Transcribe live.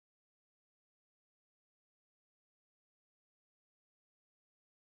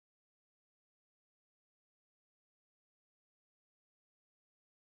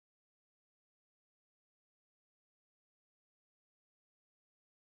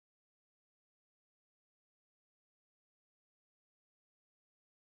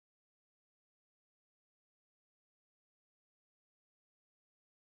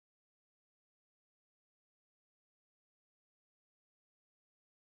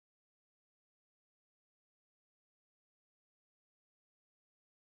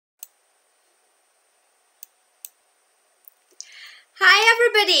Hi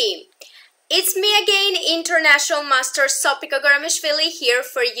everybody! It's me again, International Master Sopiko Guramishvili, here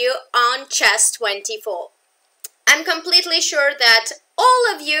for you on Chess 24. I'm completely sure that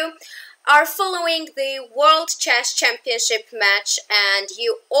all of you are following the World Chess Championship match and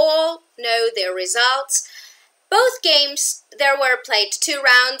you all know the results. Both games, there were played 2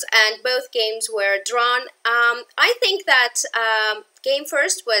 rounds and both games were drawn. I think that game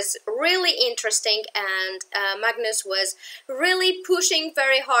first was really interesting and Magnus was really pushing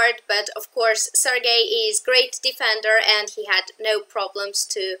very hard, but of course Sergei is great defender and he had no problems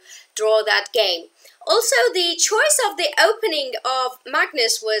to draw that game. Also, the choice of the opening of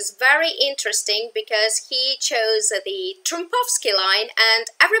Magnus was very interesting because he chose the Trumpovsky line and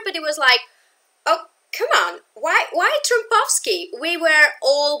everybody was like, oh, come on, why Trumpovsky? We were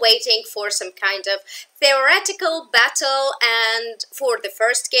all waiting for some kind of theoretical battle and for the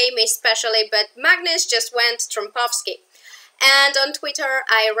first game especially, but Magnus just went Trumpovsky. And on Twitter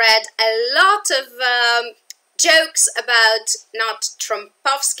I read a lot of jokes about not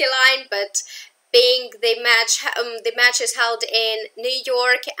Trumpovsky line, but being the match is held in New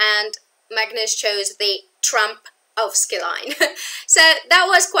York and Magnus chose the Trumpovsky line. So that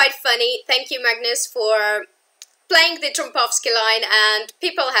was quite funny. Thank you, Magnus, for playing the Trumpovsky line, and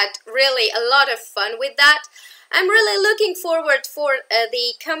people had really a lot of fun with that. I'm really looking forward for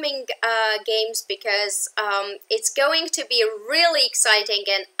the coming games because it's going to be really exciting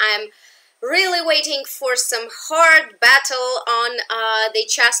and I'm really waiting for some hard battle on the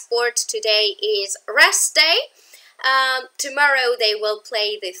chessboard. Today is rest day. Tomorrow they will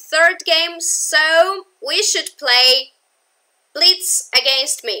play the 3rd game, so we should play Blitz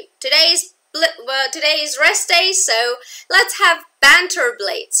against me. Today is rest day, so let's have Banter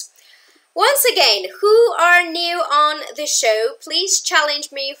Blitz. Once again, who are new on the show, please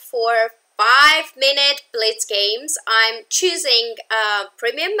challenge me for 5-minute Blitz games. I'm choosing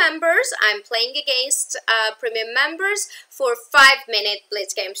premium members. I'm playing against premium members for 5-minute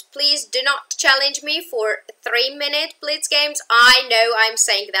Blitz games. Please do not challenge me for 3-minute Blitz games. I know I'm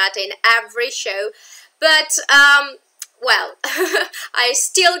saying that in every show, but well, I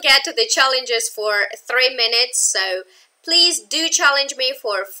still get the challenges for 3 minutes, so please do challenge me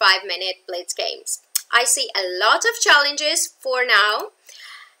for 5-minute Blitz games. I see a lot of challenges for now.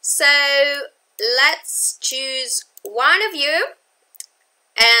 So let's choose one of you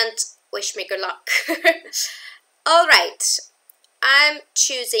and wish me good luck. Alright, I'm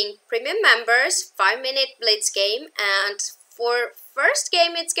choosing premium members, 5-minute Blitz game, and for first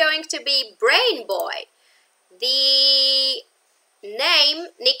game it's going to be Brain Boy. The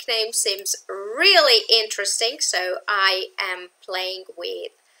nickname seems really interesting, so I am playing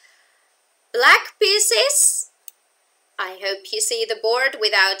with black pieces. I hope you see the board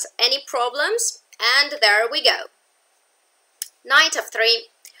without any problems. And there we go. Knight of 3.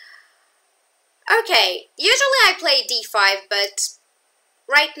 Okay, usually I play d5, but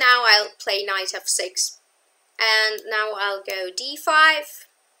right now I'll play knight of 6. And now I'll go d5,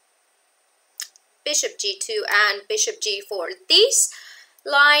 bishop g2 and bishop g4. This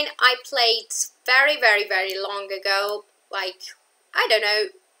line I played very long ago, like, I don't know,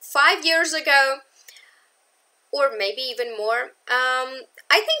 5 years ago. Or maybe even more. I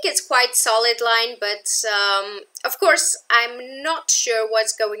think it's quite solid line, but of course I'm not sure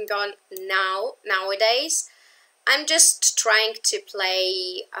what's going on nowadays. I'm just trying to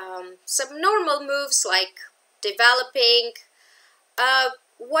play some normal moves like developing.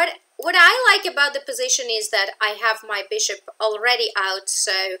 What I like about the position is that I have my bishop already out,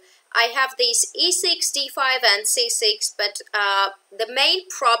 so I have these e6, d5 and c6, but the main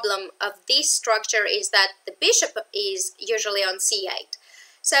problem of this structure is that the bishop is usually on c8.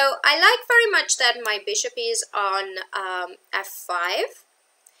 So I like very much that my bishop is on f5,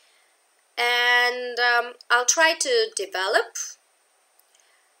 and I'll try to develop.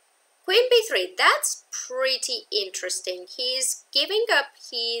 Queen b3, that's pretty interesting. He's giving up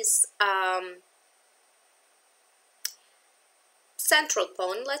his central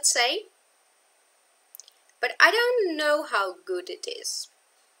pawn, let's say, but I don't know how good it is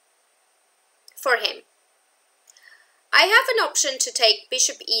for him. I have an option to take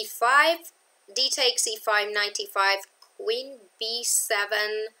bishop e5, d takes e5, knight e5, queen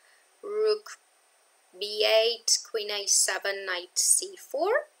b7, rook b8, queen a7, knight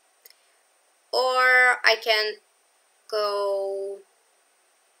c4, or I can go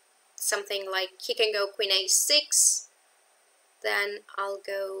something like, he can go queen a6, then I'll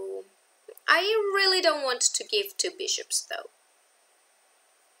go... I really don't want to give 2 bishops though.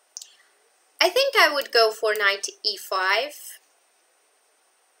 I think I would go for knight e5,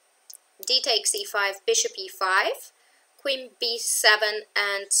 d takes e5, bishop e5, queen b7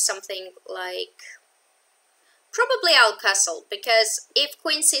 and something like... Probably I'll castle, because if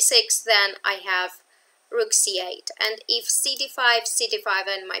queen c6, then I have rook c8. And if cd5, cd5,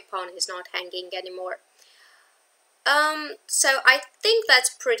 and my pawn is not hanging anymore. So I think that's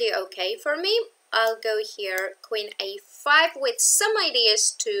pretty okay for me. I'll go here, queen a5, with some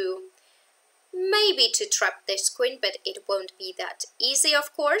ideas to maybe to trap this queen, but it won't be that easy,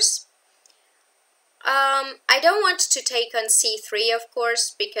 of course. I don't want to take on c3, of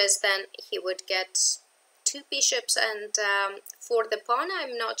course, because then he would get two bishops, and for the pawn,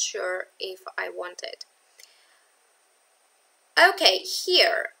 I'm not sure if I want it. Okay,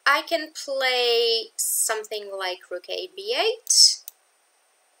 here I can play something like rook a b8.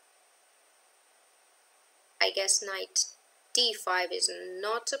 I guess knight d5 is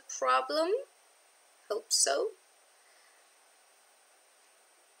not a problem. Hope so.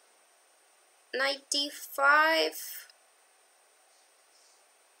 Knight d5.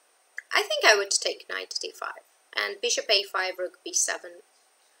 I think I would take knight d5 and bishop a5, rook b7,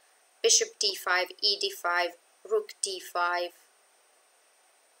 bishop d5, e d5, rook d5.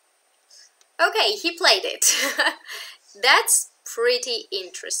 Okay, he played it. That's pretty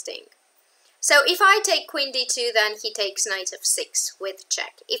interesting. So if I take queen d2, then he takes knight f6 with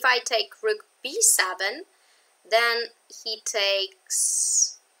check. If I take rook b7, then he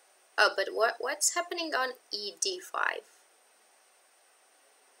takes... Oh, but what's happening on e d5?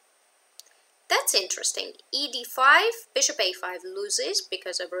 That's interesting. E d5, bishop a5 loses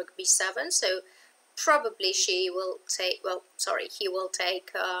because of rook b7, so probably she will take... Well, sorry, he will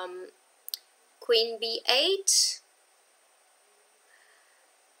take queen b8.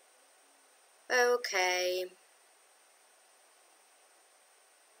 Okay.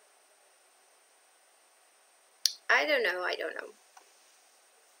 I don't know.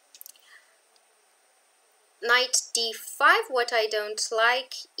 Knight d5, what I don't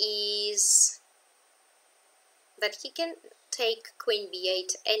like is that he can take queen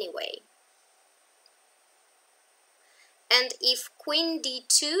b8 anyway. And if queen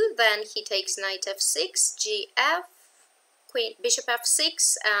d2, then he takes knight f6, gf, queen, bishop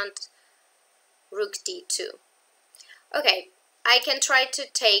f6, and rook d2. Okay, I can try to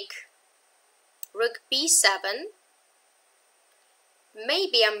take rook b7.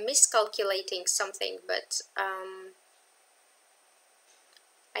 Maybe I'm miscalculating something, but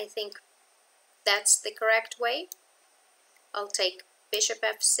I think that's the correct way. I'll take bishop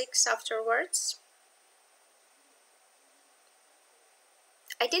f6 afterwards.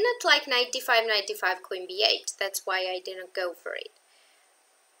 I didn't like knight d5, queen b8. That's why I didn't go for it.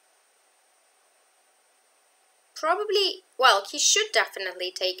 Probably, well, he should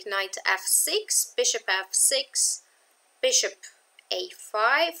definitely take knight f6, bishop f6, bishop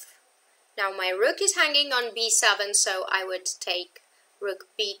a5. Now my rook is hanging on b7, so I would take rook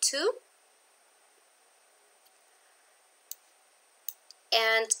b2.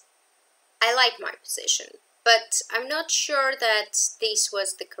 And I like my position, but I'm not sure that this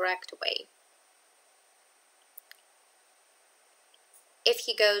was the correct way. If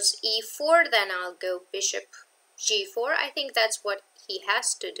he goes e4, then I'll go bishop g4. I think that's what he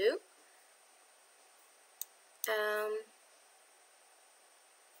has to do.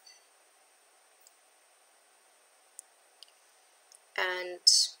 And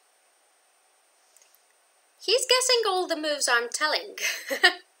he's guessing all the moves I'm telling.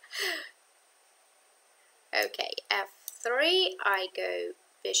 Okay, f3, I go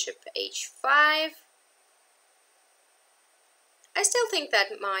bishop h5. I still think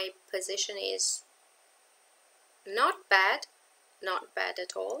that my position is not bad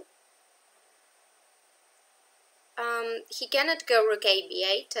at all. He cannot go rook a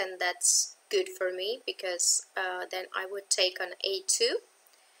b8, and that's good for me, because then I would take on a2.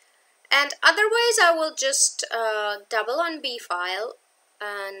 And otherwise I will just double on b file,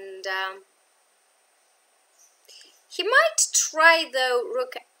 and he might try though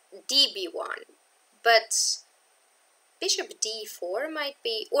rook db1, but bishop d4 might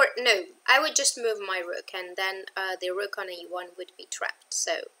be, or no, I would just move my rook, and then the rook on e1 would be trapped,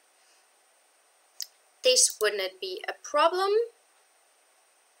 so this wouldn't be a problem.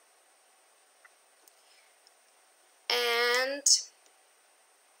 And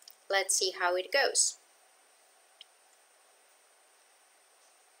let's see how it goes.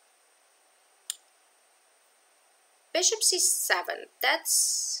 Bishop c7,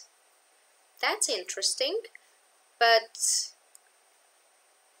 that's interesting, but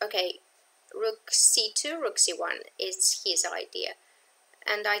okay, rook c2, rook c1 is his idea,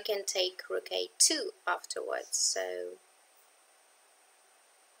 and I can take rook a2 afterwards, so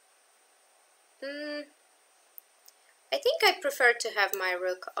I think I prefer to have my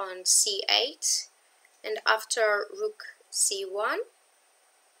rook on c8 and after rook c1.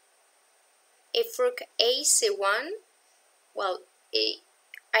 If rook a c1, well,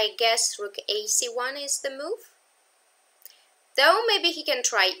 I guess rook a c1 is the move. Though maybe he can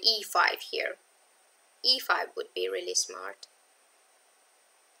try e5 here. e5 would be really smart.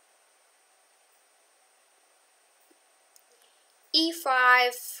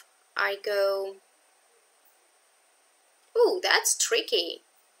 e5, I go... Ooh, that's tricky.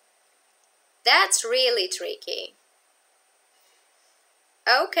 That's really tricky.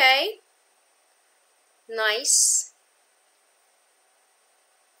 Okay. Nice.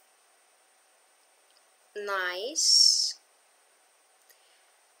 Nice.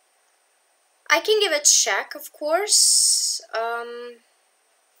 I can give a check, of course.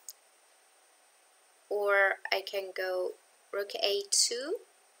 Or I can go rook a2.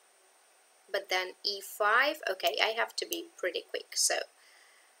 But then e5. Okay, I have to be pretty quick, so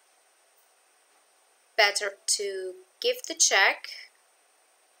better to give the check.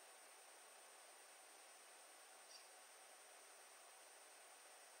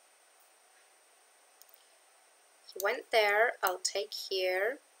 He went there, I'll take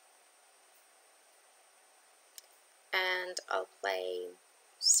here, and I'll play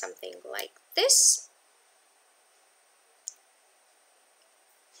something like this.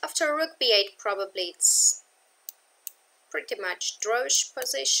 After rook b8, probably it's pretty much drawish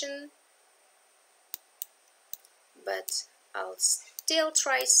position, but I'll still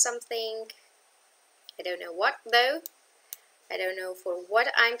try something. I don't know what though. I don't know for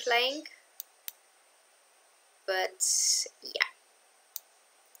what I'm playing, but yeah,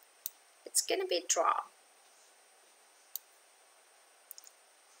 it's gonna be a draw.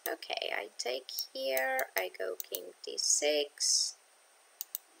 Okay, I take here, I go king d6.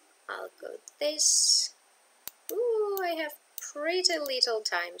 I'll go this. Ooh, I have pretty little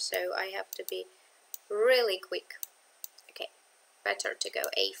time, so I have to be really quick. Okay, better to go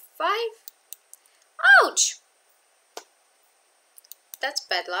a5. Ouch! That's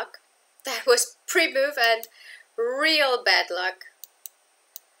bad luck. That was pre-move and real bad luck.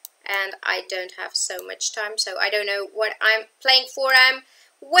 And I don't have so much time, so I don't know what I'm playing for. I'm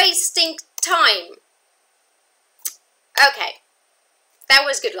wasting time. Okay. That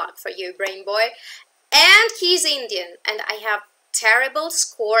was good luck for you, brain boy. And he's Indian, and I have terrible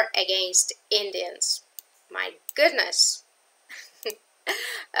score against Indians. My goodness.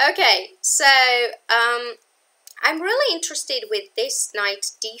 Okay, so I'm really interested with this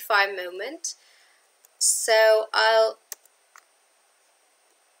knight d5 moment. So I'll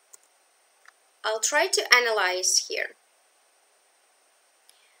try to analyze here.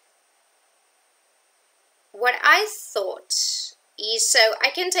 What I thought is, so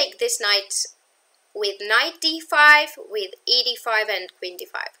I can take this knight with knight d5, with e d5 and queen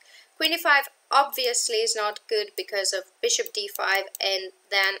d5. Queen d5 obviously is not good because of bishop d5, and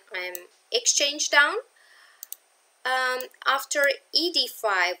then I'm exchange down. After e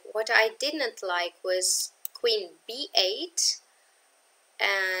d5, what I didn't like was queen b8,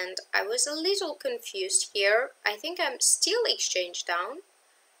 and I was a little confused here. I think I'm still exchange down.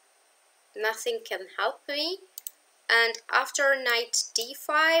 Nothing can help me. And after knight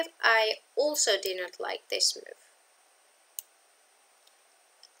d5, I also didn't like this move.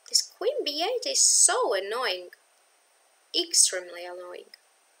 This queen b8 is so annoying. Extremely annoying.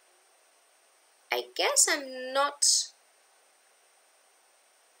 I guess I'm not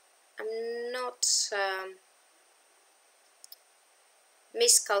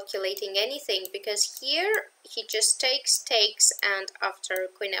miscalculating anything, because here he just takes, and after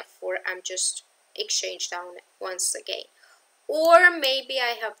queen f4 I'm just exchange down once again. Or maybe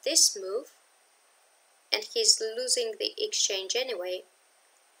I have this move and he's losing the exchange anyway.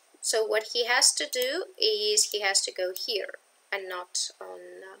 So what he has to do is he has to go here and not on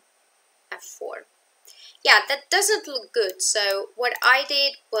f4. Yeah, that doesn't look good. So what I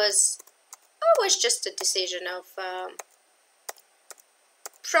did was just a decision of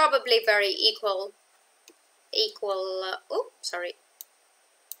probably very equal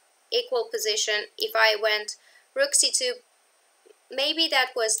position. If I went rook c2, maybe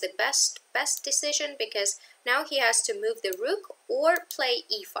that was the best decision, because now he has to move the rook or play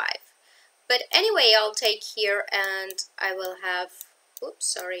e5. But anyway, I'll take here and I will have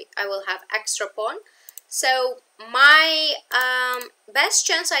I will have extra pawn. So my best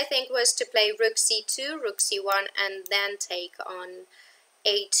chance, I think, was to play rook c2, rook c1, and then take on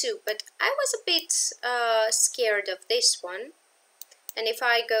a2. But I was a bit scared of this one. And if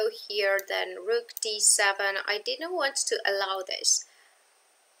I go here, then rook d7, I didn't want to allow this.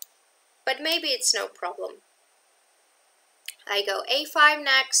 But maybe it's no problem. I go a5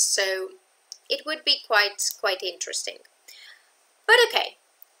 next, so it would be quite interesting. But okay,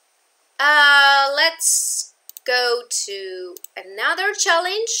 let's go to another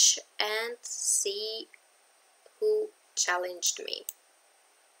challenge and see who challenged me.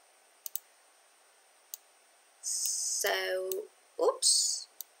 So, oops,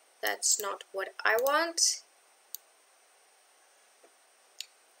 that's not what I want.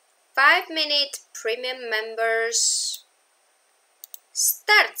 5-minute premium members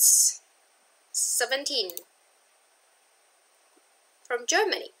starts 17 from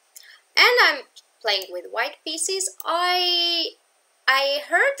Germany, and I'm playing with white pieces. I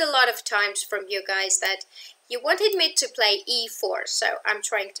heard a lot of times from you guys that you wanted me to play e4, so I'm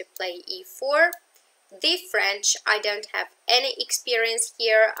trying to play e4. The French, I don't have any experience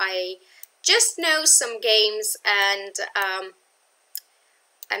here. I just know some games, and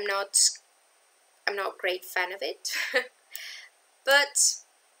I'm not a great fan of it. But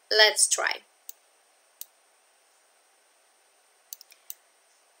let's try.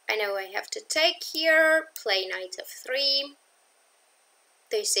 I know I have to take here, play knight f3.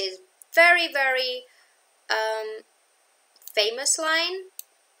 This is very famous line,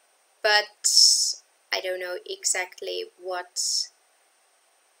 but I don't know exactly what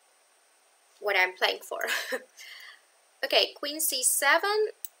I'm playing for. Okay, queen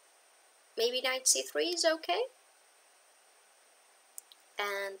c7, maybe knight c3 is okay.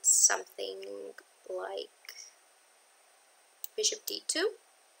 And something like bishop d2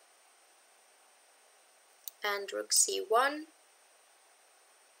 and rook c1.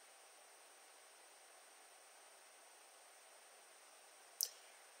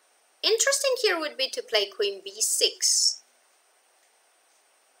 Interesting here would be to play queen b6,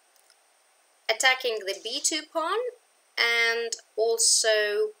 attacking the b2 pawn and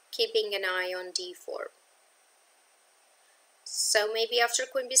also keeping an eye on d4. So maybe after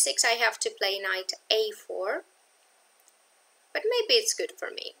queen b6 I have to play knight a4, but maybe it's good for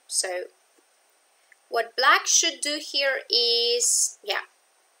me. So what black should do here is, yeah,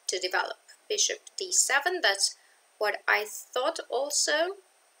 to develop bishop d7. That's what I thought also.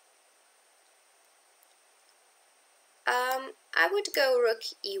 I would go rook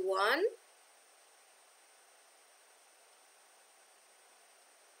e1.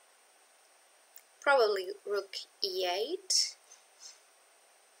 Probably rook e8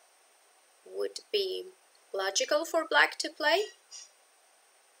 would be logical for black to play.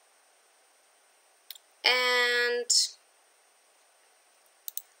 And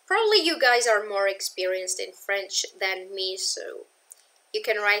probably you guys are more experienced in French than me, so you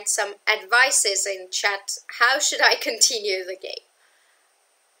can write some advices in chat. How should I continue the game?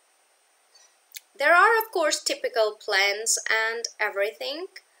 There are, of course, typical plans and everything,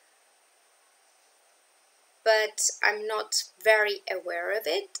 but I'm not very aware of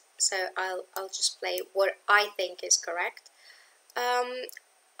it, so I'll just play what I think is correct.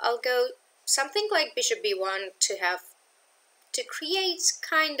 I'll go something like bishop b1 to create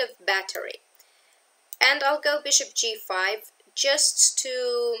kind of battery, and I'll go bishop g5 just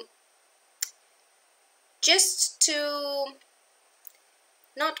to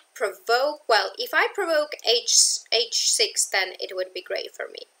not provoke. Well, if I provoke h6, then it would be great for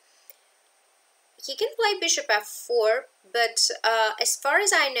me. He can play bishop f4, but as far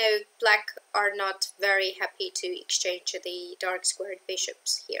as I know, black are not very happy to exchange the dark squared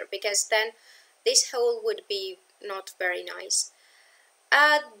bishops here, because then this hole would be not very nice.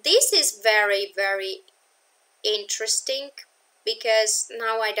 This is very interesting, because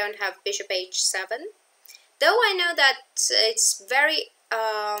now I don't have bishop h7, though I know that it's very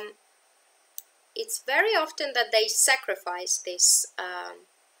often that they sacrifice this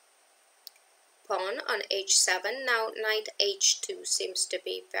pawn on h7. Now knight h2 seems to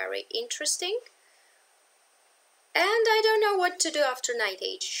be very interesting, and I don't know what to do after knight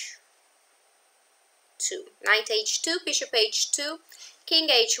h2. Knight h2, bishop h2, king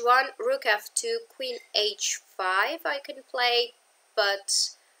h1, rook f2, queen h5 I can play,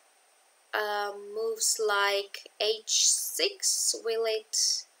 but moves like h6, will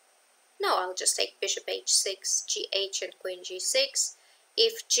it? No, I'll just take bishop h6, gh and queen g6.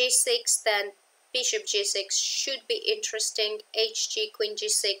 If g6, then bishop g6 should be interesting, hg, queen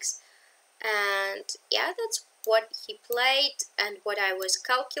g6, and yeah, that's what he played and what I was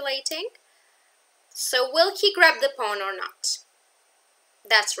calculating. So will he grab the pawn or not?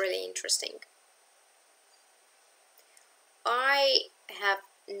 That's really interesting. I have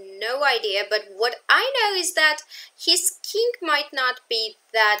no idea, but what I know is that his king might not be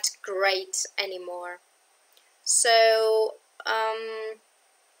that great anymore. So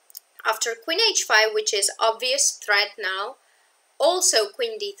after queen h5, which is obvious threat now, Also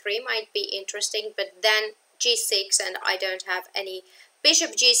queen d3 might be interesting, but then g6, and I don't have any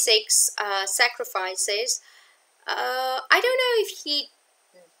bishop g6 sacrifices. I don't know if he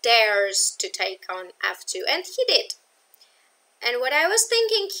dares to take on f2, and he did. And what I was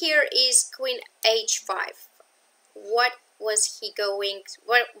thinking here is queen h5. What was he going?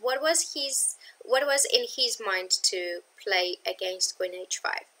 What was in his mind to play against queen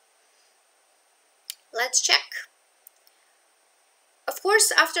h5? Let's check. Of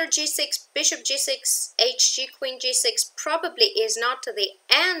course, after g6, bishop g6, hg, queen g6 probably is not the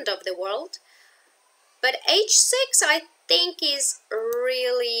end of the world. But h6, I think, is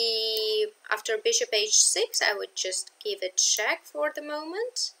really... After bishop h6, I would just give a check for the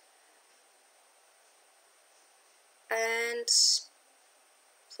moment. And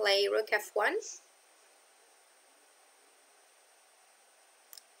play rook f1.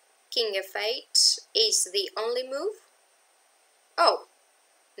 King f8 is the only move. Oh,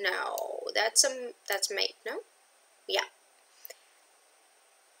 no, that's mate, no? Yeah.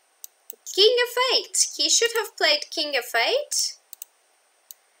 King f8. He should have played king f8.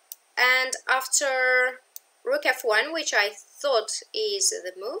 And after rook f1, which I thought is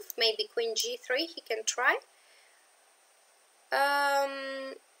the move, maybe queen g3 he can try.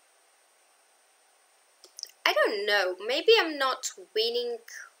 I don't know. Maybe I'm not winning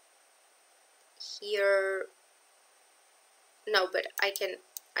here. No, but I can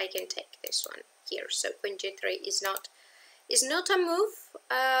take this one here. So queen g3 is not a move.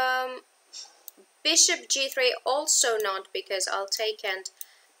 Bishop g3 also not, because I'll take and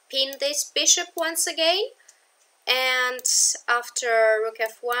pin this bishop once again. And after rook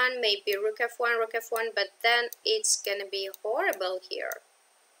f1, maybe rook f1, but then it's gonna be horrible here.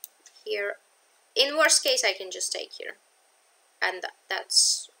 Here, in worst case, I can just take here, and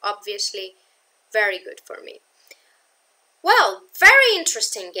that's obviously very good for me. Well, very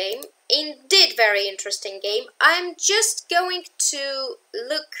interesting game, indeed very interesting game. I'm just going to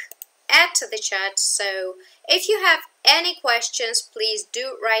look at the chat, so if you have any questions, please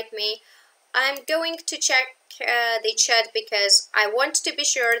do write me. I'm going to check the chat because I want to be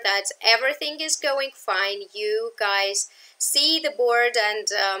sure that everything is going fine. You guys see the board and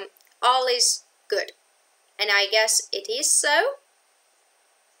all is good. And I guess it is so.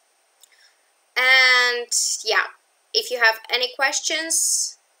 And yeah, if you have any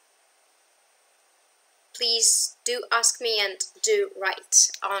questions, please do ask me and do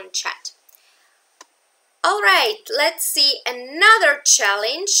write on chat. Alright, let's see another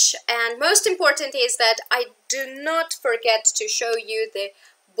challenge, and most important is that I do not forget to show you the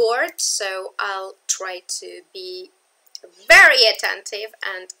board, so I'll try to be very attentive,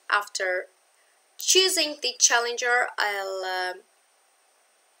 and after choosing the challenger I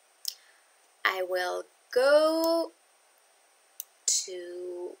will go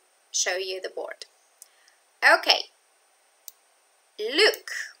to show you the board. Okay, look,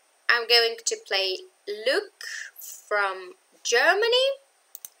 I'm going to play Luke from Germany,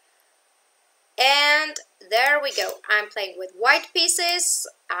 and there we go. I'm playing with white pieces.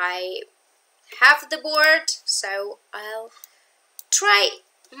 I have the board, so I'll try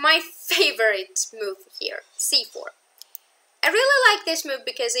my favorite move here, c4. I really like this move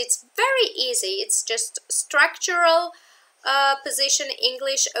because it's very easy. It's just structural position,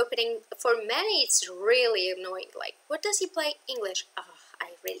 English opening. For many it's really annoying, like, what does he play English? Oh,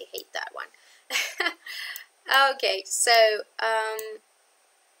 I really hate that one. Okay, so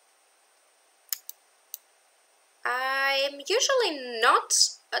I am usually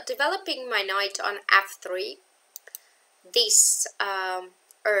not developing my knight on f3 this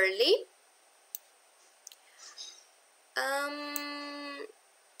early.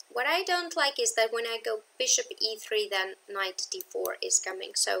 What I don't like is that when I go bishop e3, then knight d4 is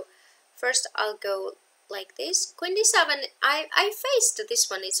coming. So first I'll go like this. Queen d7, I faced this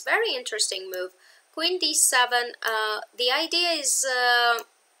one. It's a very interesting move. Queen d7, the idea is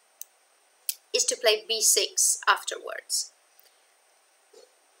to play b6 afterwards.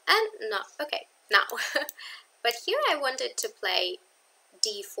 And no, okay, now. But here I wanted to play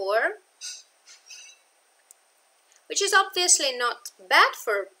d4, which is obviously not bad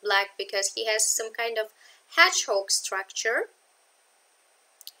for black because he has some kind of hedgehog structure.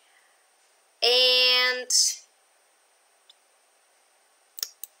 And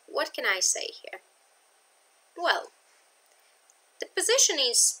what can I say here? Well, the position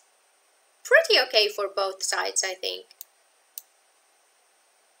is pretty okay for both sides, I think.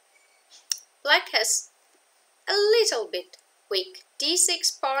 Black has a little bit weak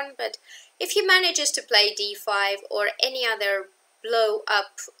d6 pawn, but if he manages to play d5 or any other blow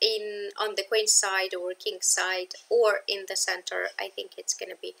up on the queen side or king side or in the center, I think it's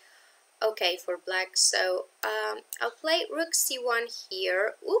gonna be okay for black. So I'll play rook c1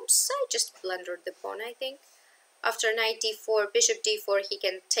 here. Oops, I just blundered the pawn, I think. After knight d4, bishop d4, he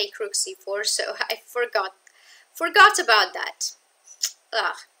can take rook c4, so I forgot about that.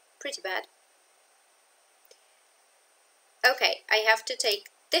 Ah, pretty bad. Okay, I have to take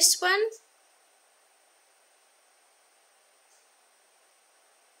this one.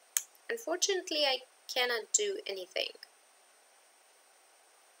 Unfortunately, I cannot do anything.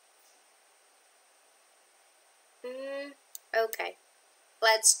 Okay,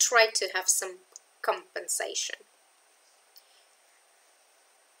 let's try to have some compensation.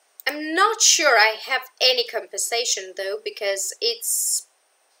 I'm not sure I have any compensation though, because it's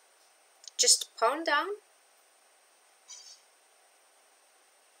just pawn down.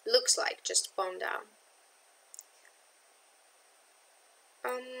 Looks like just pawn down.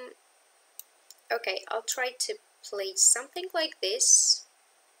 Okay, I'll try to play something like this.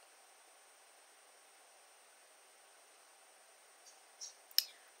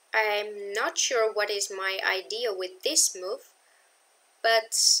 I'm not sure what is my idea with this move,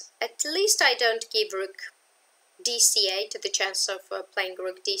 but at least I don't give rook dc8 the chance of playing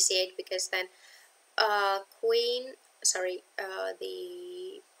rook dc8, because then the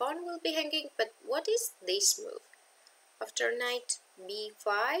pawn will be hanging. But what is this move? After knight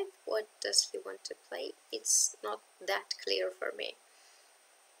b5, what does he want to play? It's not that clear for me.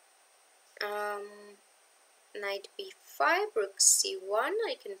 Knight b5, rook c1,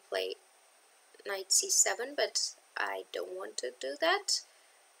 I can play knight c7, but I don't want to do that.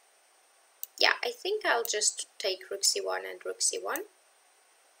 Yeah, I think I'll just take rook c1 and rook c1.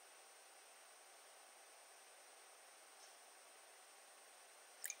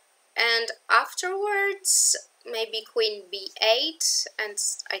 And afterwards, maybe queen b8, and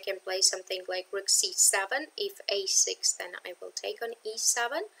I can play something like rook c7. If a6, then I will take on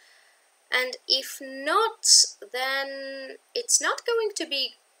e7. And if not, then it's not going to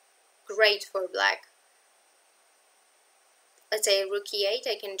be great for black. Let's say rook e8,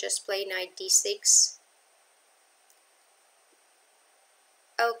 I can just play knight d6.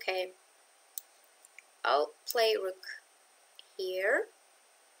 Okay, I'll play rook here.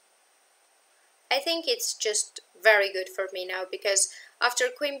 I think it's just very good for me now, because after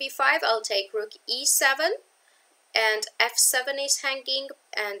queen b5, I'll take rook e7, and f7 is hanging,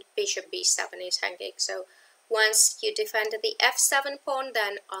 and bishop b7 is hanging. So once you defend the f7 pawn,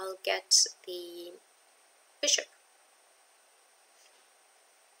 then I'll get the bishop.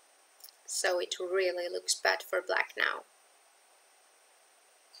 So it really looks bad for black now.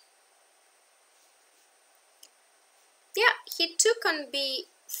 Yeah, he took on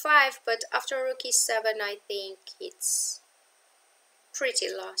b5, but after rook e7, I think it's pretty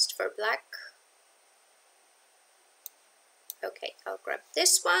lost for black. Okay, I'll grab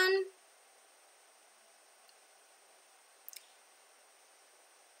this one.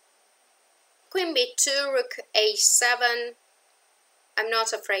 Queen b2, rook a7. I'm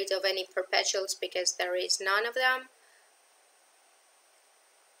not afraid of any perpetuals because there is none of them.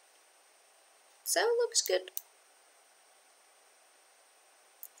 So looks good.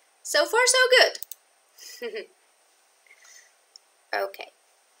 So far so good. Okay.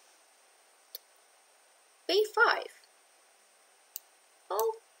 b5.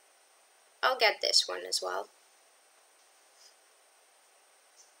 I'll get this one as well.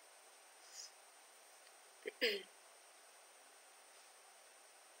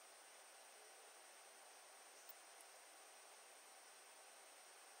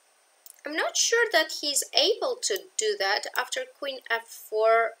 I'm not sure that he's able to do that. After queen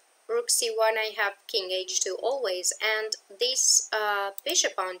f4, rook c1, I have king h2 always, and this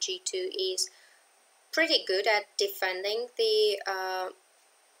bishop on g2 is pretty good at defending the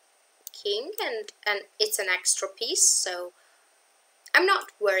king, and it's an extra piece, so I'm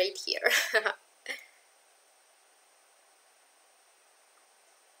not worried here.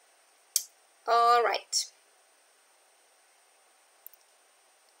 All right.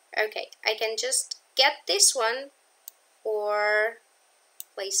 Okay, I can just get this one or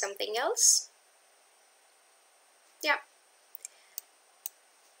play something else. Yeah.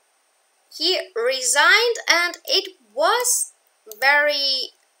 He resigned, and it was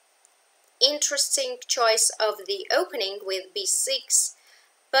very interesting choice of the opening with b6,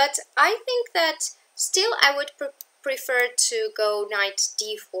 but I think that still I would prefer to go knight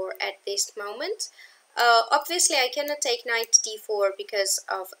d4 at this moment. Obviously I cannot take knight d4 because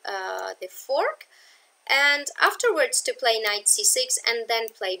of the fork, and afterwards to play knight c6 and then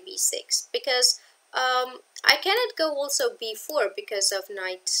play b6, because I cannot go also b4 because of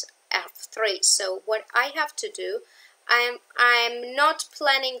knight f3. So what I have to do, I'm not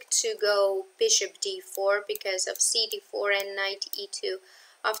planning to go bishop d4 because of cd4 and knight e2.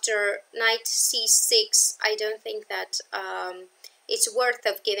 After knight c6, I don't think that it's worth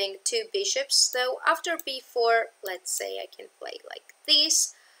of giving two bishops. So after b4, let's say I can play like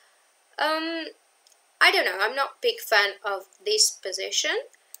this. I don't know, I'm not big fan of this position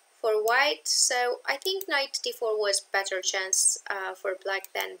for white, so I think knight d4 was better chance for black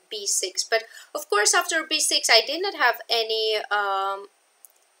than b6. But of course after b6 I did not have any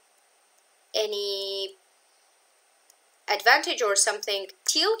advantage or something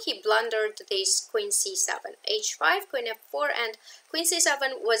till he blundered this queen c7, h5, queen f4, and queen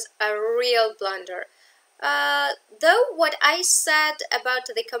c7 was a real blunder. Though what I said about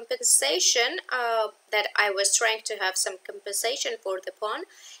the compensation, that I was trying to have some compensation for the pawn,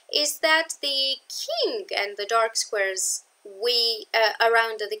 is that the king and the dark squares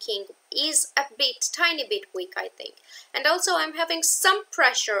around the king is a tiny bit weak, I think. And also I'm having some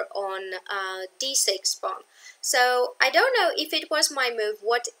pressure on d6 pawn. So I don't know if it was my move.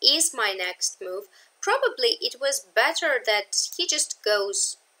 What is my next move? Probably it was better that he just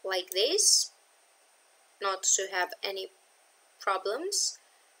goes like this, not to have any problems.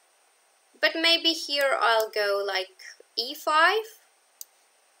 But maybe here I'll go like e5,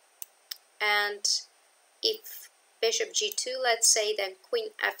 and if bishop g2, let's say, then queen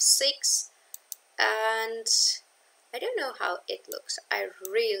f6, and I don't know how it looks. I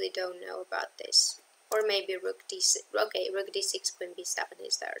really don't know about this. Or maybe rook d6. Okay, rook d6, queen b7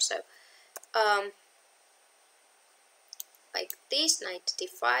 is there. So like this, knight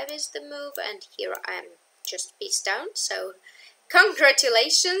d5 is the move, and here I'm just piece down. So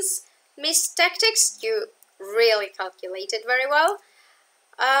congratulations, Miss Tactics, you really calculated very well.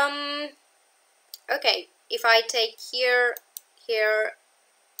 Okay, if I take here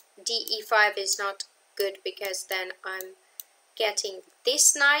de5 is not good because then I'm getting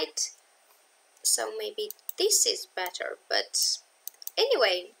this knight, so maybe this is better. But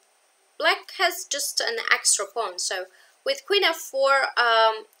anyway, black has just an extra pawn. So with queen f4,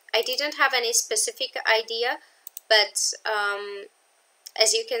 I didn't have any specific idea, but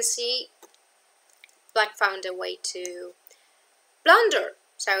as you can see, black found a way to blunder.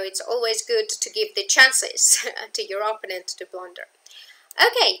 So it's always good to give the chances to your opponent to blunder.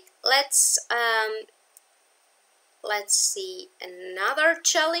 Okay, let's see another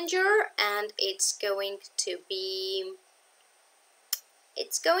challenger, and it's going to be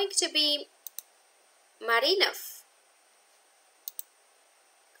Marinov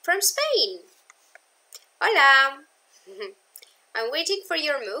from Spain. Hola. I'm waiting for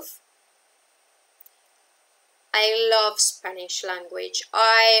your move. I love Spanish language.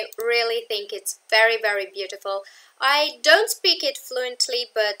 I really think it's very, very beautiful. I don't speak it fluently,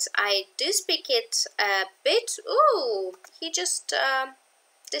 but I do speak it a bit. Ooh, he just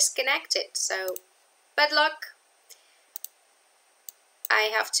disconnected, so bad luck. I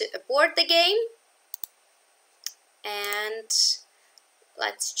have to abort the game, and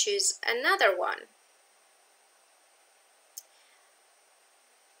let's choose another one.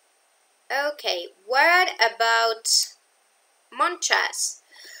 Okay, what about Monchas?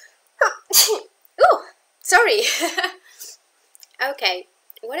 Ooh, sorry. Okay,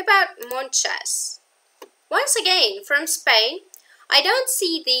 what about Monchas? Once again, from Spain. I don't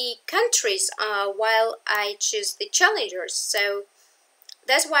see the countries while I choose the challengers, so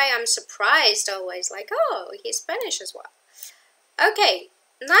that's why I'm surprised always, like, oh, he's Spanish as well. Okay,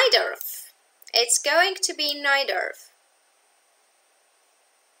 Najdorf. It's going to be Najdorf.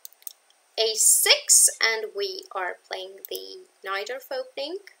 A6, and we are playing the Najdorf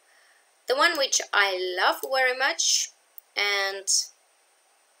opening, the one which I love very much, and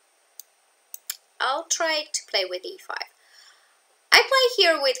I'll try to play with e5. I play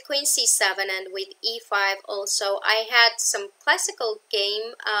here with queen c7 and with e5 also. I had some classical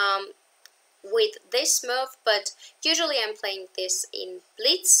game with this move, but usually I'm playing this in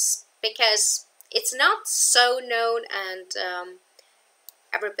Blitz because it's not so known, and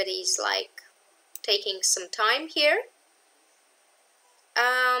everybody's like taking some time here.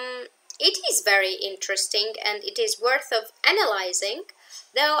 It is very interesting and it is worth of analyzing,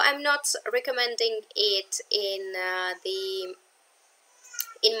 though I'm not recommending it in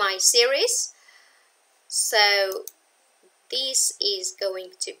my series. So this is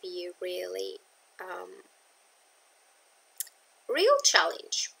going to be a really real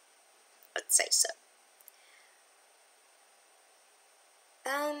challenge, let's say so.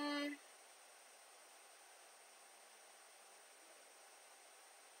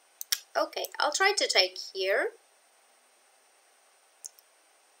 Okay, I'll try to take here.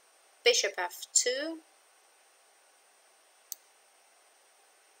 Bishop f2.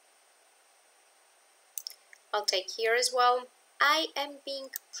 I'll take here as well. I am being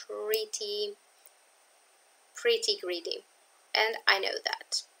pretty greedy, and I know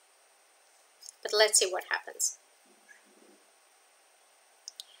that. But let's see what happens.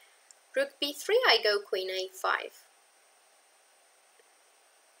 Rook b3, I go queen a5.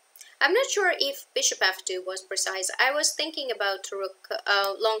 I'm not sure if bishop f2 was precise. I was thinking about rook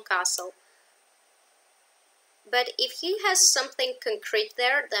long castle. But if he has something concrete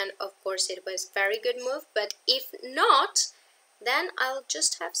there, then of course it was a very good move. But if not, then I'll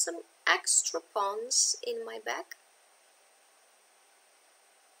just have some extra pawns in my back.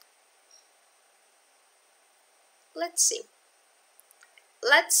 Let's see.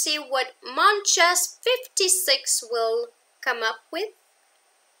 Let's see what Monchess 56 will come up with.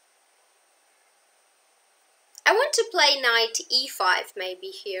 I want to play knight e5 maybe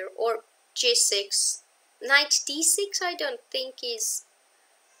here, or g6. Knight d6 I don't think is...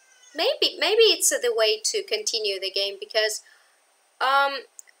 Maybe it's the way to continue the game, because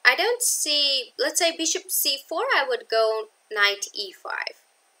I don't see... Let's say bishop c4, I would go knight e5.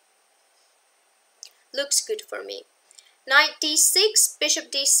 Looks good for me. Knight d6,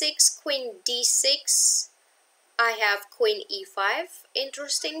 bishop d6, queen d6. I have queen e5.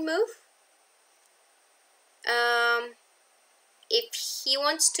 Interesting move. If he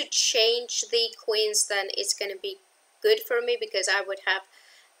wants to change the queens, then it's gonna be good for me, because I would have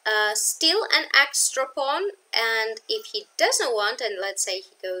still an extra pawn. And if he doesn't want, and let's say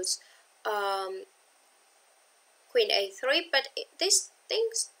he goes queen a3, but these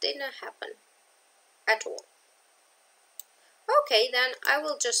things didn't happen at all. Okay, then I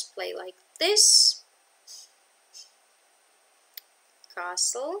will just play like this.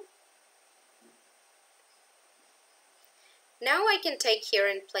 Castle. Now I can take here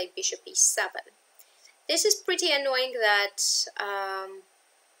and play bishop e7. This is pretty annoying that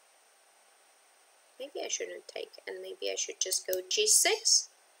maybe I shouldn't take, and maybe I should just go g6,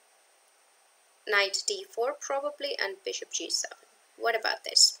 knight d4 probably, and bishop g7. What about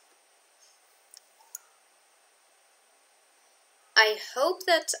this? I hope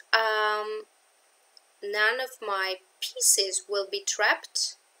that none of my pieces will be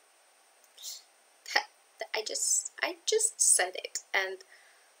trapped. I just said it, and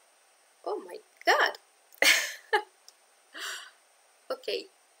oh my god. Okay,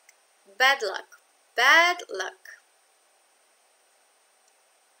 bad luck.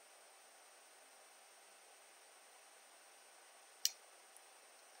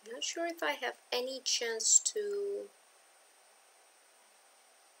 I'm not sure if I have any chance to...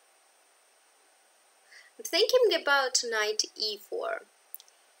 I'm thinking about knight e4.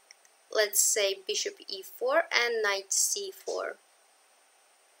 Let's say bishop e4 and knight c4.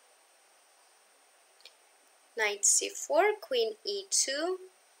 Knight c4, queen e2.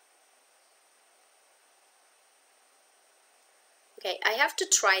 Okay, I have to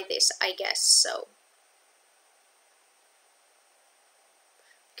try this, I guess so.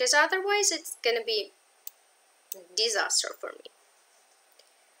 Because otherwise it's gonna be a disaster for me.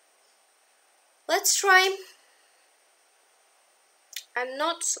 Let's try. I'm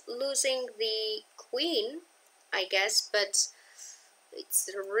not losing the queen, I guess, but it's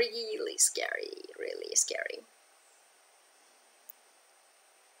really scary, really scary.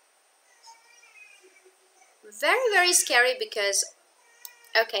 Very scary, because,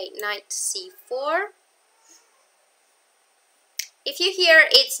 okay, knight c4. If you hear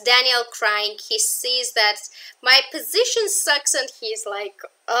it's Daniel crying, he sees that my position sucks and he's like,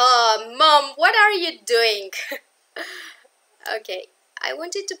 oh, Mom, what are you doing? Okay, I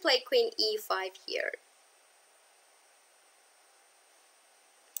wanted to play queen e5 here.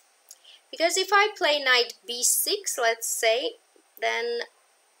 Because if I play knight b6, let's say, then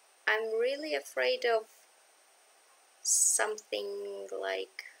I'm really afraid of something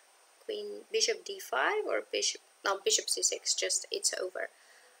like bishop d5 or bishop c6, just it's over.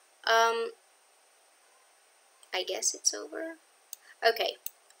 I guess it's over. Okay,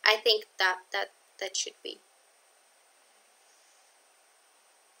 I think that should be.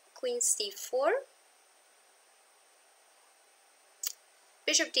 Queen c4,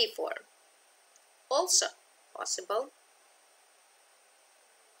 bishop d4, also possible.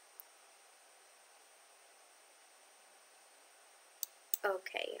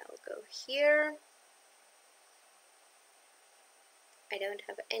 Okay, I'll go here. I don't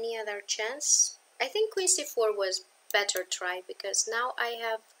have any other chance. I think queen c4 was better try, because now I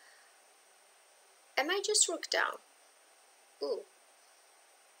have... Am I just rook down? Ooh.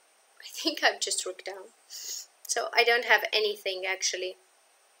 I think I'm just rook down. So I don't have anything actually.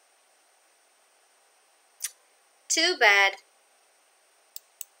 Too bad.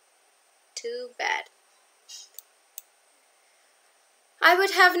 Too bad. I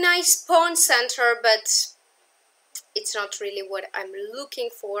would have nice pawn center, but it's not really what I'm looking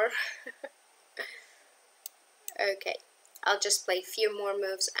for. Okay, I'll just play a few more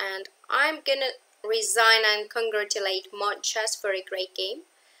moves and I'm gonna resign and congratulate Mod Chess for a great game.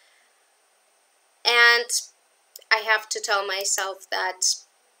 And I have to tell myself that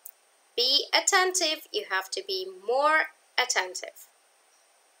be attentive, you have to be more attentive.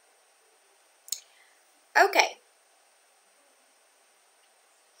 Okay.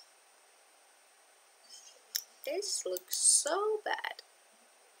 This looks so bad.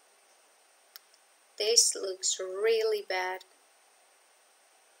 This looks really bad.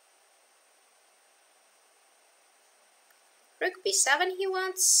 Rook b7 he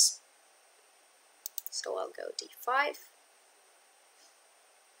wants. So I'll go d5.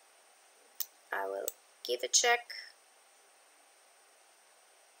 I will give a check.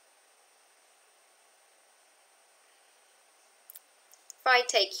 If I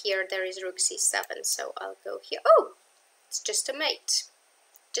take here, there is rook c7, so I'll go here. Oh, it's just a mate.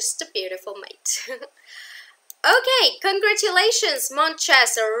 Just a beautiful mate. Okay, congratulations, Mon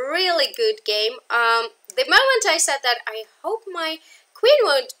Chess, a really good game. The moment I said that, I hope my queen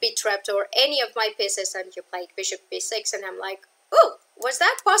won't be trapped or any of my pieces, and you played bishop b6, and I'm like, oh, was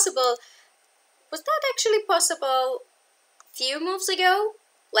that possible? Was that actually possible a few moves ago?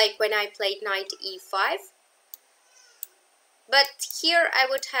 Like when I played knight e5? But here I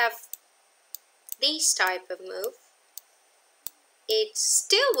would have this type of move. It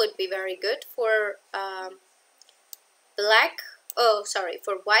still would be very good for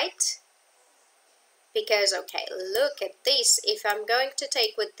for white. Because, okay, look at this. If I'm going to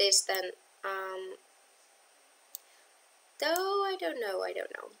take with this, then, though, I don't know.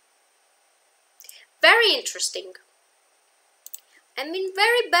 Very interesting. I'm in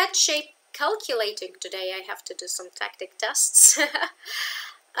very bad shape calculating today. I have to do some tactic tests.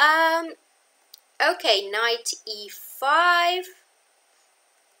 Okay, knight e5.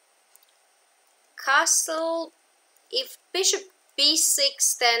 Castle. If bishop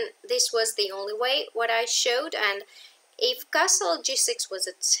b6, then this was the only way what I showed, and if castle g6 was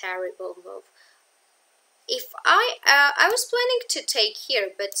a terrible move. If I was planning to take here,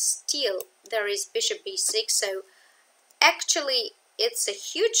 but still there is bishop b6, so actually it's a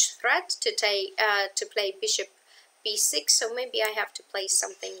huge threat to take to play bishop b6, so maybe I have to play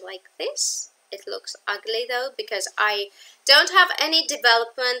something like this. It looks ugly though, because I don't have any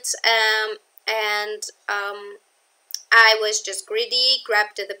development, and I was just greedy,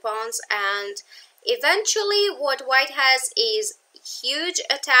 grabbed the pawns, and eventually what white has is huge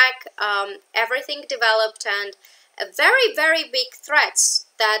attack, everything developed, and a very, very big threats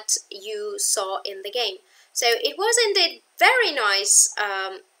that you saw in the game. So it was indeed very nice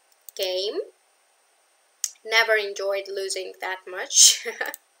game. Never enjoyed losing that much.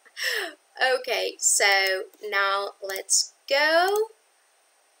 Okay, so now let's go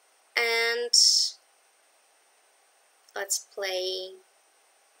and let's play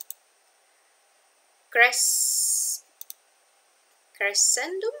Crescendum.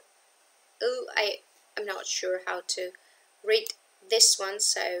 Oh, I'm not sure how to read this one,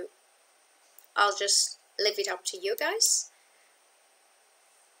 so I'll just leave it up to you guys.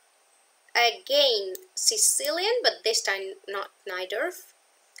 Again, Sicilian, but this time not neither.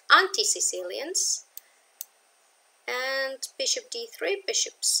 Anti-Sicilians. And bishop d3,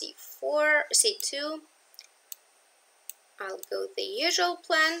 bishop c4, c2. I'll go the usual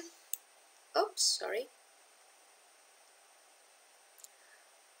plan. Oops, sorry.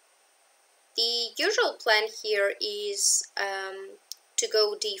 The usual plan here is to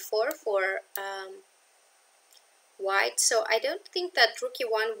go d4 for white. So I don't think that rook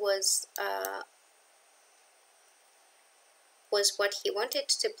e1 was what he wanted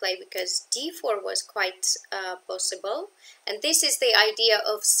to play, because d4 was quite possible. And this is the idea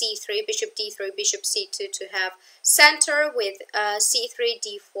of c3, bishop d3, bishop c2, to have center with c3,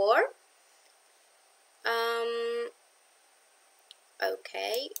 d4.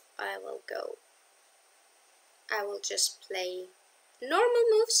 Okay, I will just play normal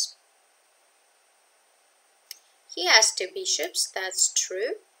moves. He has two bishops, that's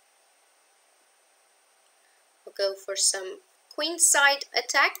true. We'll go for some queenside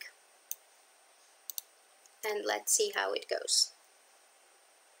attack, and let's see how it goes.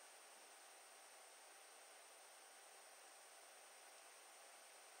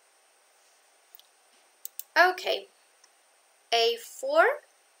 Okay, a4,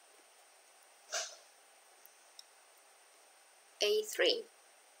 a3.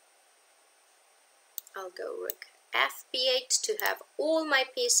 I'll go rook fb8 to have all my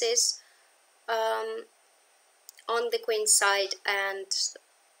pieces on the queen side, and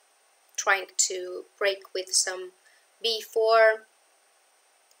trying to break with some b4,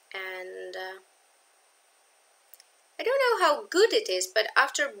 and I don't know how good it is, but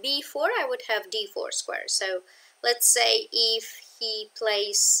after b4 I would have d4 square. So let's say if he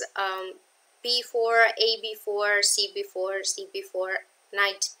plays b4, ab4, cb4, cb4,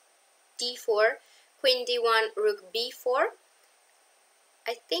 knight d4, queen d1, rook b4,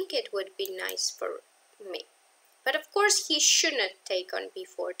 I think it would be nice for me. But of course he shouldn't take on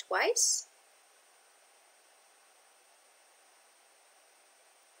b4 twice.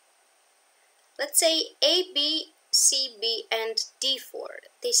 Let's say AB, CB and D4.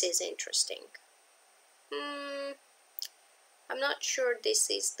 This is interesting. I'm not sure this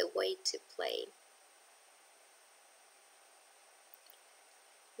is the way to play.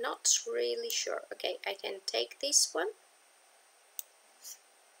 Not really sure. Okay, I can take this one.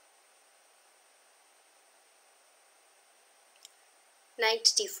 Knight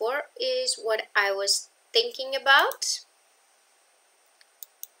D4 is what I was thinking about.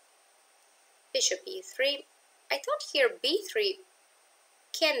 Bishop E3. I thought here B3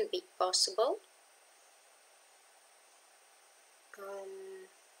 can be possible.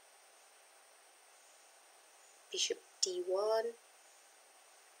 Bishop D1,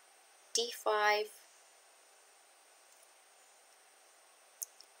 D5.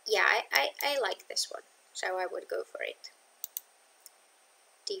 Yeah, I like this one, so I would go for it.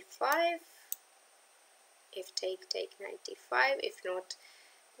 D5. If take, knight D5. If not,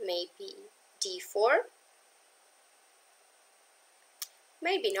 maybe D4.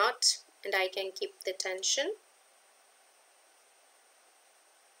 Maybe not, and I can keep the tension.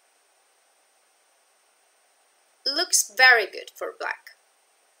 Looks very good for black.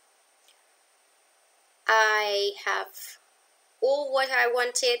 I have all what I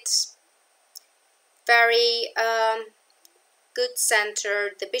wanted. Very good center.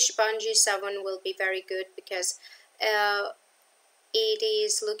 The bishop on g7 will be very good because it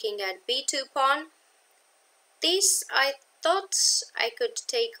is looking at b2 pawn. This I thought I could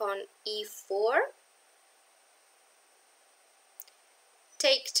take on e4.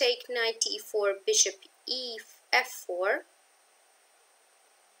 Take, knight e4, bishop f4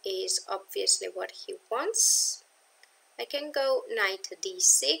 is obviously what he wants. I can go knight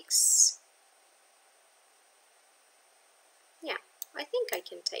d6. Yeah, I think I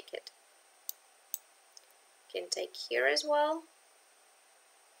can take it. Can take here as well.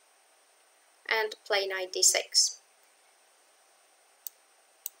 And play knight d6.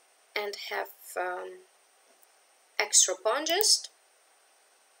 And have extra pawn just.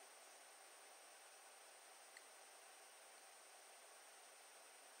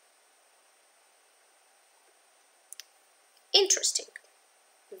 Interesting.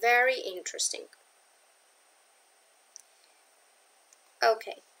 Very interesting.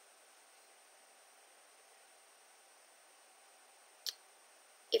 Okay.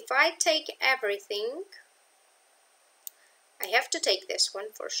 If I take everything, I have to take this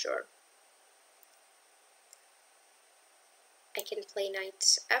one for sure. I can play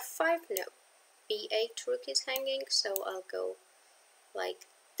knight f5, no. b8 rook is hanging, so I'll go like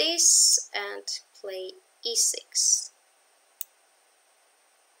this and play e6.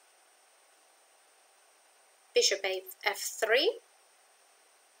 Bishop f3.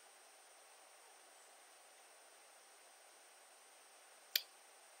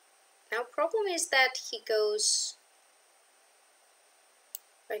 Now problem is that he goes...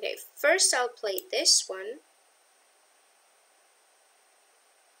 Okay, first I'll play this one.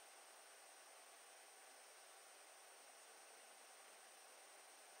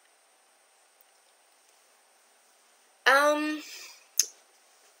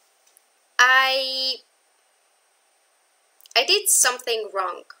 I did something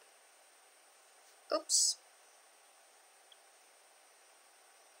wrong. Oops.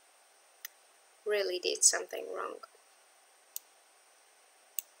 Really did something wrong.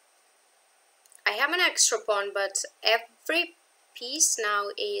 I have an extra pawn, but every piece now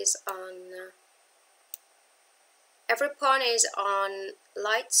is on... every pawn is on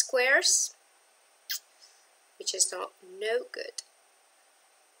light squares, which is no good.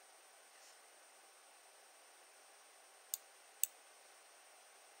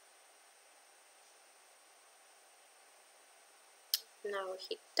 Now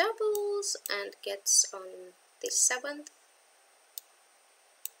he doubles and gets on the 7th.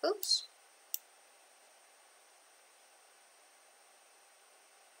 Oops.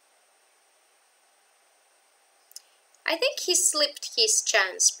 I think he slipped his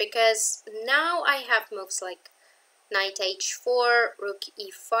chance, because now I have moves like knight h4, rook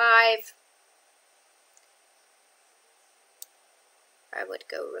e5. I would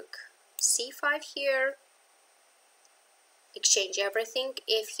go rook c5 here, exchange everything.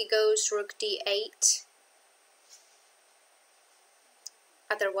 If he goes rook d8,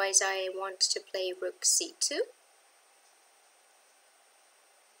 otherwise I want to play rook c2.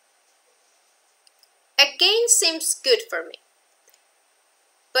 Again, seems good for me,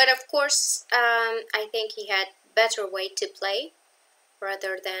 but of course I think he had better way to play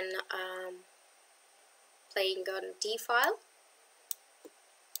rather than playing on d file.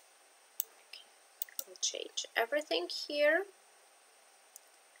 Okay. I'll change everything here.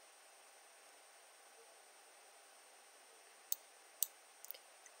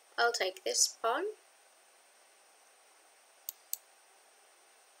 I'll take this pawn.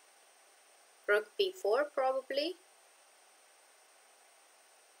 Rook b4 probably.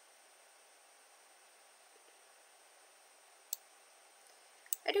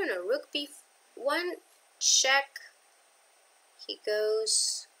 I don't know, rook b1, check. He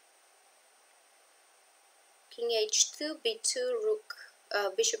goes king h2, b2, rook,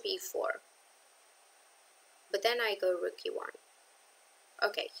 bishop e4. But then I go rook e1.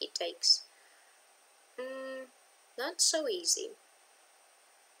 Okay, he takes. Not so easy.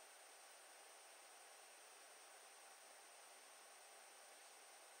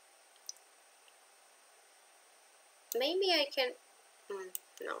 Maybe I can.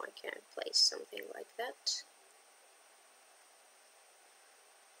 No, I can't place something like that.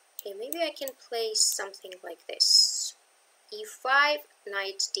 Okay, maybe I can place something like this. e5,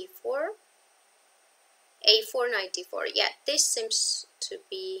 knight d4, a4, knight d4. Yeah, this seems to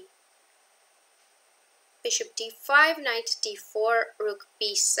be bishop d5, knight d4, rook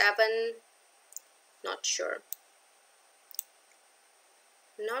b7. Not sure.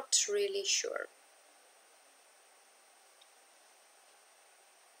 Not really sure.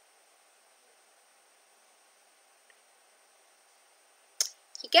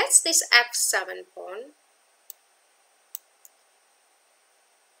 He gets this f7 pawn.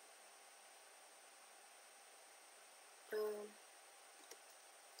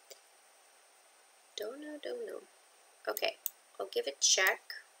 Don't know. Okay, I'll give it check.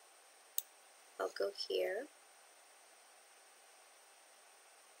 I'll go here.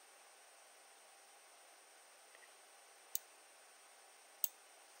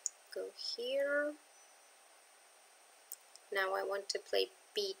 Go here. Now I want to play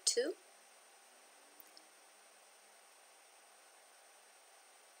b2.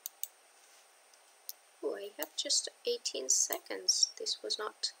 Oh, I have just 18 seconds. This was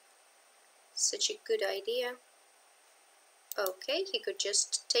not such a good idea. Okay, he could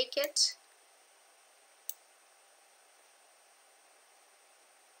just take it.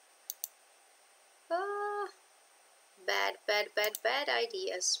 Ah, bad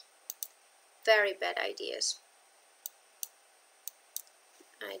ideas. Very bad ideas.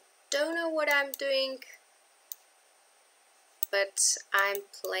 I don't know what I'm doing, but I'm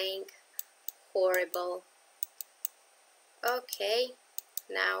playing horrible. Okay,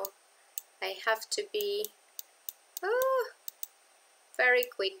 now I have to be very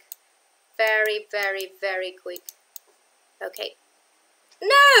quick. Very quick. Okay.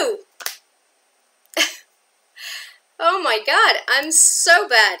 No! Oh my god, I'm so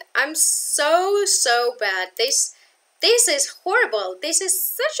bad. I'm so bad. This is horrible. This is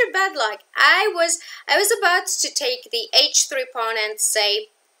such a bad luck. I was about to take the h3 pawn and say,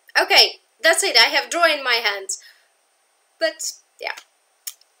 okay, that's it. I have draw in my hands. But yeah,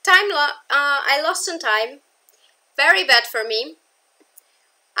 I lost some time. Very bad for me.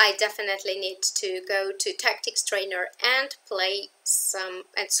 I definitely need to go to tactics trainer and play some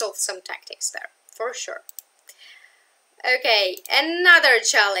and solve some tactics there for sure. Okay, another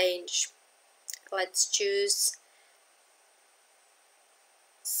challenge. Let's choose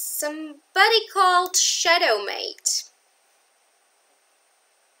somebody called Shadowmate.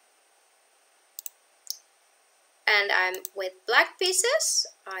 And I'm with black pieces.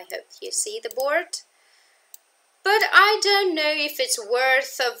 I hope you see the board. But I don't know if it's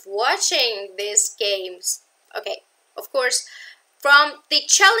worth of watching these games. Okay, of course, from the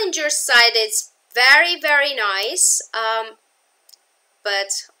challenger's side, it's very nice.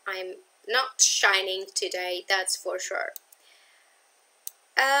 But I'm not shining today, that's for sure.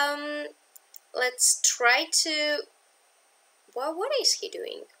 Let's try to. Well, what is he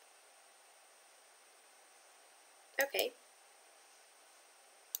doing? Okay.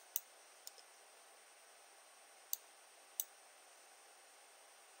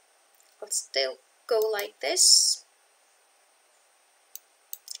 I'll still go like this.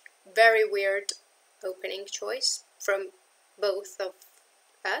 very weird opening choice from both of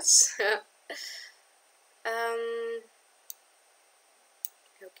us.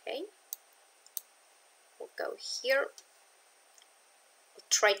 Okay, we'll go here. We'll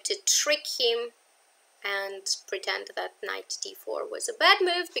try to trick him and pretend that knight d4 was a bad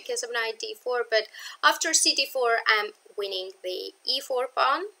move because of knight d4, but after cd4 I'm winning the e4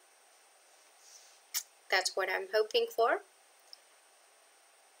 pawn. That's what I'm hoping for.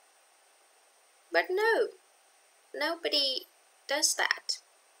 But no, nobody does that.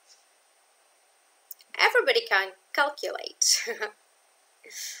 Everybody can calculate.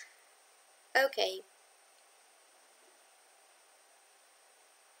 Okay.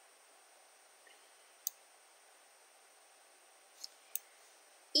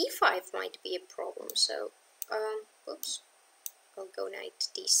 e5 might be a problem, so oops, I'll go knight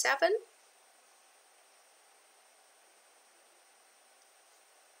d7.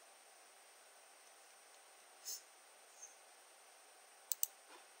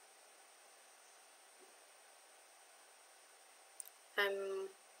 I'm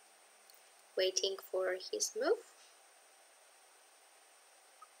waiting for his move.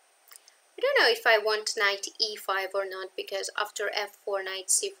 I don't know if I want knight e5 or not, because after f4 knight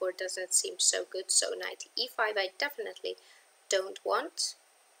c4 doesn't seem so good, so knight e5 I definitely don't want.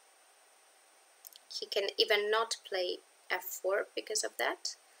 He can even not play f4 because of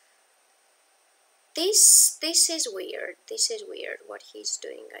that. This is weird. This is weird what he's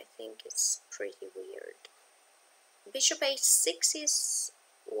doing. I think it's pretty weird. Bishop a6 is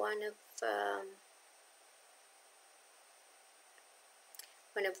one of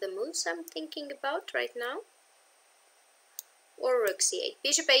the moves I'm thinking about right now. Or rook c8.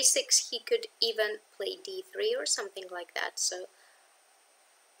 Bishop a6, he could even play d3 or something like that, so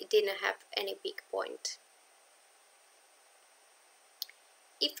it didn't have any big point.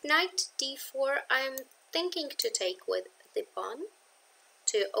 If knight d4, I'm thinking to take with the pawn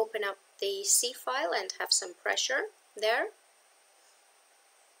to open up the c file and have some pressure there.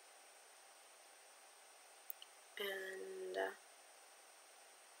 And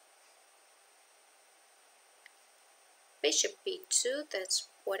bishop b2, that's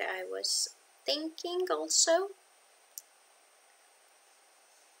what I was thinking also.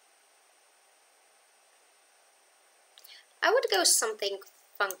 I would go something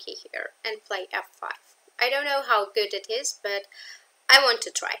funky here and play f5. I don't know how good it is, but I want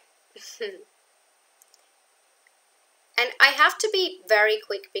to try. And I have to be very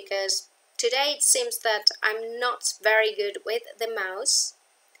quick because today it seems that I'm not very good with the mouse.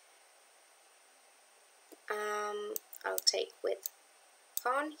 I'll take with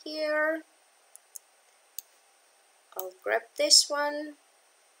pawn here. I'll grab this one.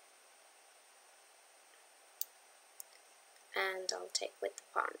 And I'll take with the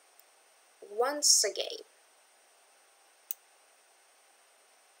pawn once again.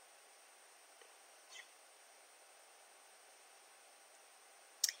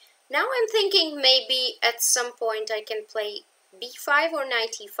 Now I'm thinking maybe at some point I can play b5 or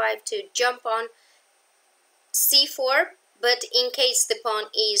knight e5 to jump on c4, but in case the pawn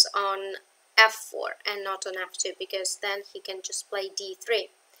is on f4 and not on f2, because then he can just play d3.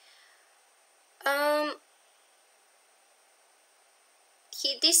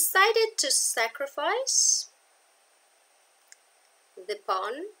 He decided to sacrifice the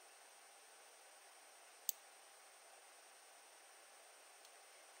pawn.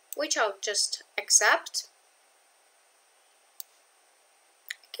 Which I'll just accept.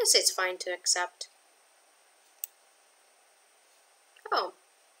 I guess it's fine to accept. Oh.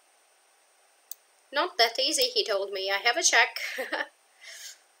 Not that easy, he told me. I have a check.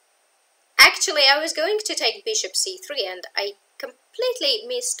 Actually, I was going to take bishop c3 and I completely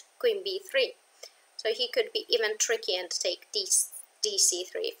missed queen b3. So he could be even tricky and take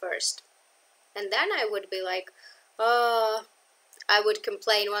dc3 first. And then I would be like, oh, I would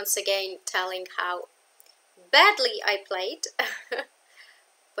complain once again, telling how badly I played.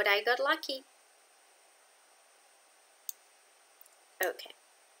 But I got lucky. Okay.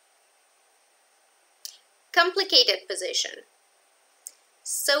 Complicated position.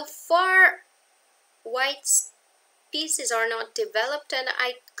 So far, white's pieces are not developed, and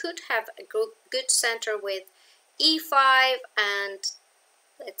I could have a good center with e5 and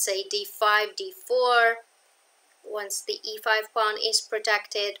let's say d5, d4 once the e5 pawn is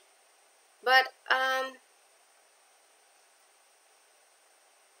protected. But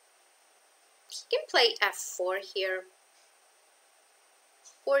he can play f4 here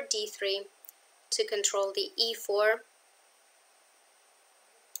or d3 to control the e4.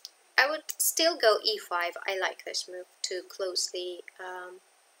 I would still go e5. I like this move to close the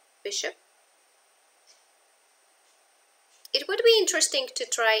bishop. It would be interesting to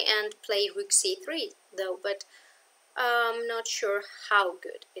try and play rook c3 though, but I'm not sure how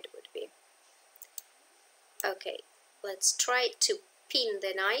good it would be. Okay, let's try to pin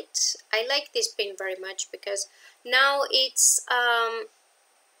the knight. I like this pin very much because now it's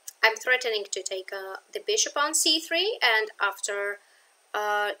I'm threatening to take the bishop on c3, and after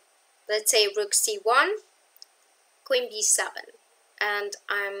let's say rook c1, queen b7, and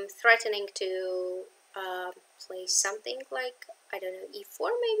I'm threatening to play something like, I don't know, e4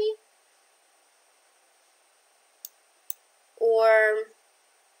 maybe, or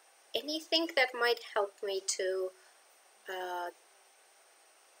anything that might help me to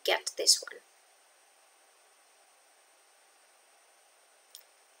get this one.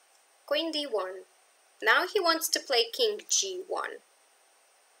 Queen d1. Now he wants to play king g1.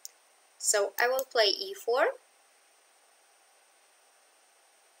 So I will play e4.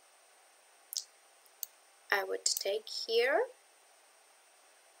 I would take here,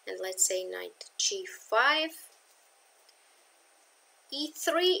 and let's say knight g5.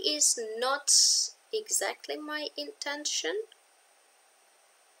 e3 is not exactly my intention.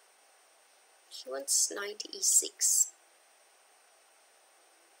 He wants knight e6.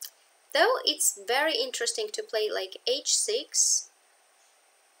 Though it's very interesting to play like h6,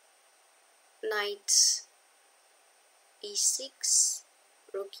 knight e6,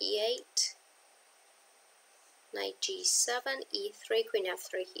 rook e8, knight g7, e3, queen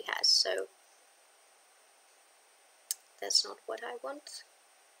f3 he has, so that's not what I want.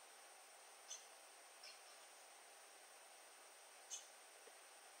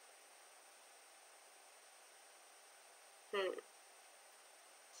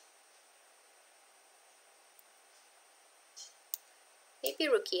 Maybe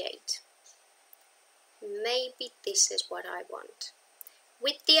rook e8. Maybe this is what I want.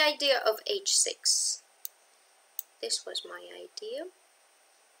 With the idea of h6. This was my idea.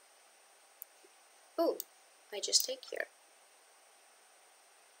 Oh, I just take here.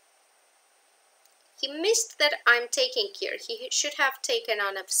 He missed that I'm taking here. He should have taken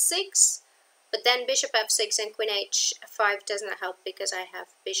on f6, but then bishop f6 and queen h5 doesn't help because I have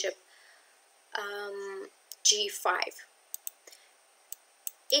bishop g5.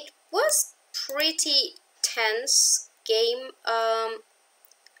 It was pretty tense game.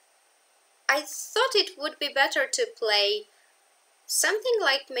 I thought it would be better to play something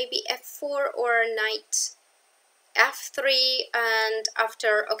like maybe f4 or knight f3, and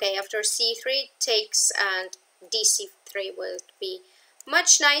after c3 takes and dc3 would be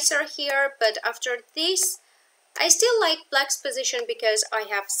much nicer here, but after this I still like black's position because I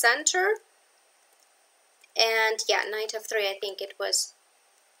have center, and yeah, knight f3, I think it was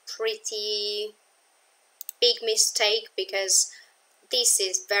pretty big mistake because this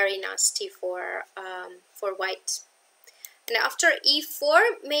is very nasty for white. And after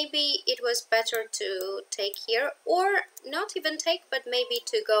e4, maybe it was better to take here, or not even take, but maybe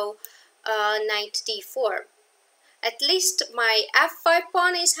to go knight d4. At least my f5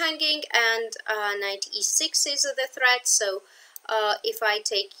 pawn is hanging, and knight e6 is the threat, so if I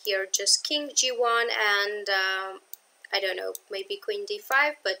take here just king g1 and I don't know, maybe queen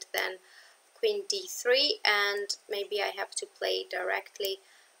d5, but then queen d3, and maybe I have to play directly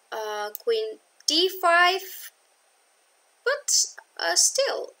queen d5, but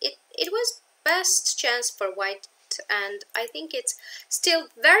still, it was best chance for white, and I think it's still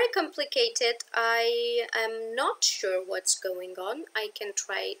very complicated. I am not sure what's going on. I can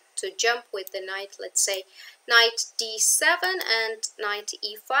try to jump with the knight, let's say knight d7 and knight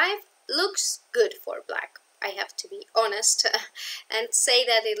e5. Looks good for black. I have to be honest and say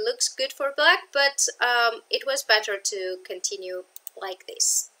that it looks good for black, but it was better to continue like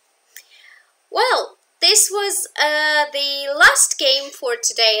this. Well, this was the last game for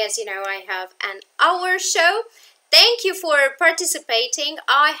today. As you know, I have an hour show. Thank you for participating.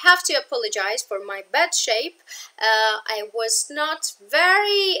 I have to apologize for my bad shape. I was not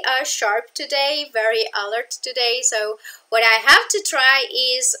very sharp today, very alert today, so what I have to try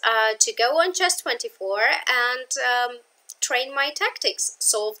is to go on chess24 and train my tactics,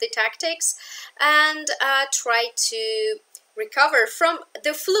 solve the tactics, and try to recover from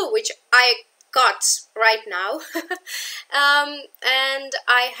the flu, which I got right now. And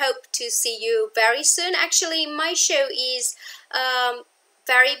I hope to see you very soon. Actually, my show is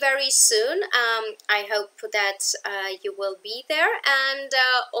very soon. I hope that you will be there, and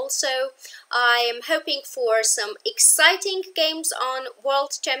also I am hoping for some exciting games on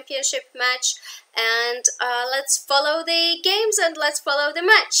World Championship match, and let's follow the games and let's follow the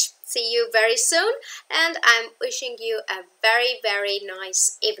match. see you very soon, and I'm wishing you a very, very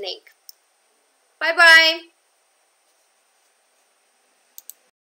nice evening. Bye bye.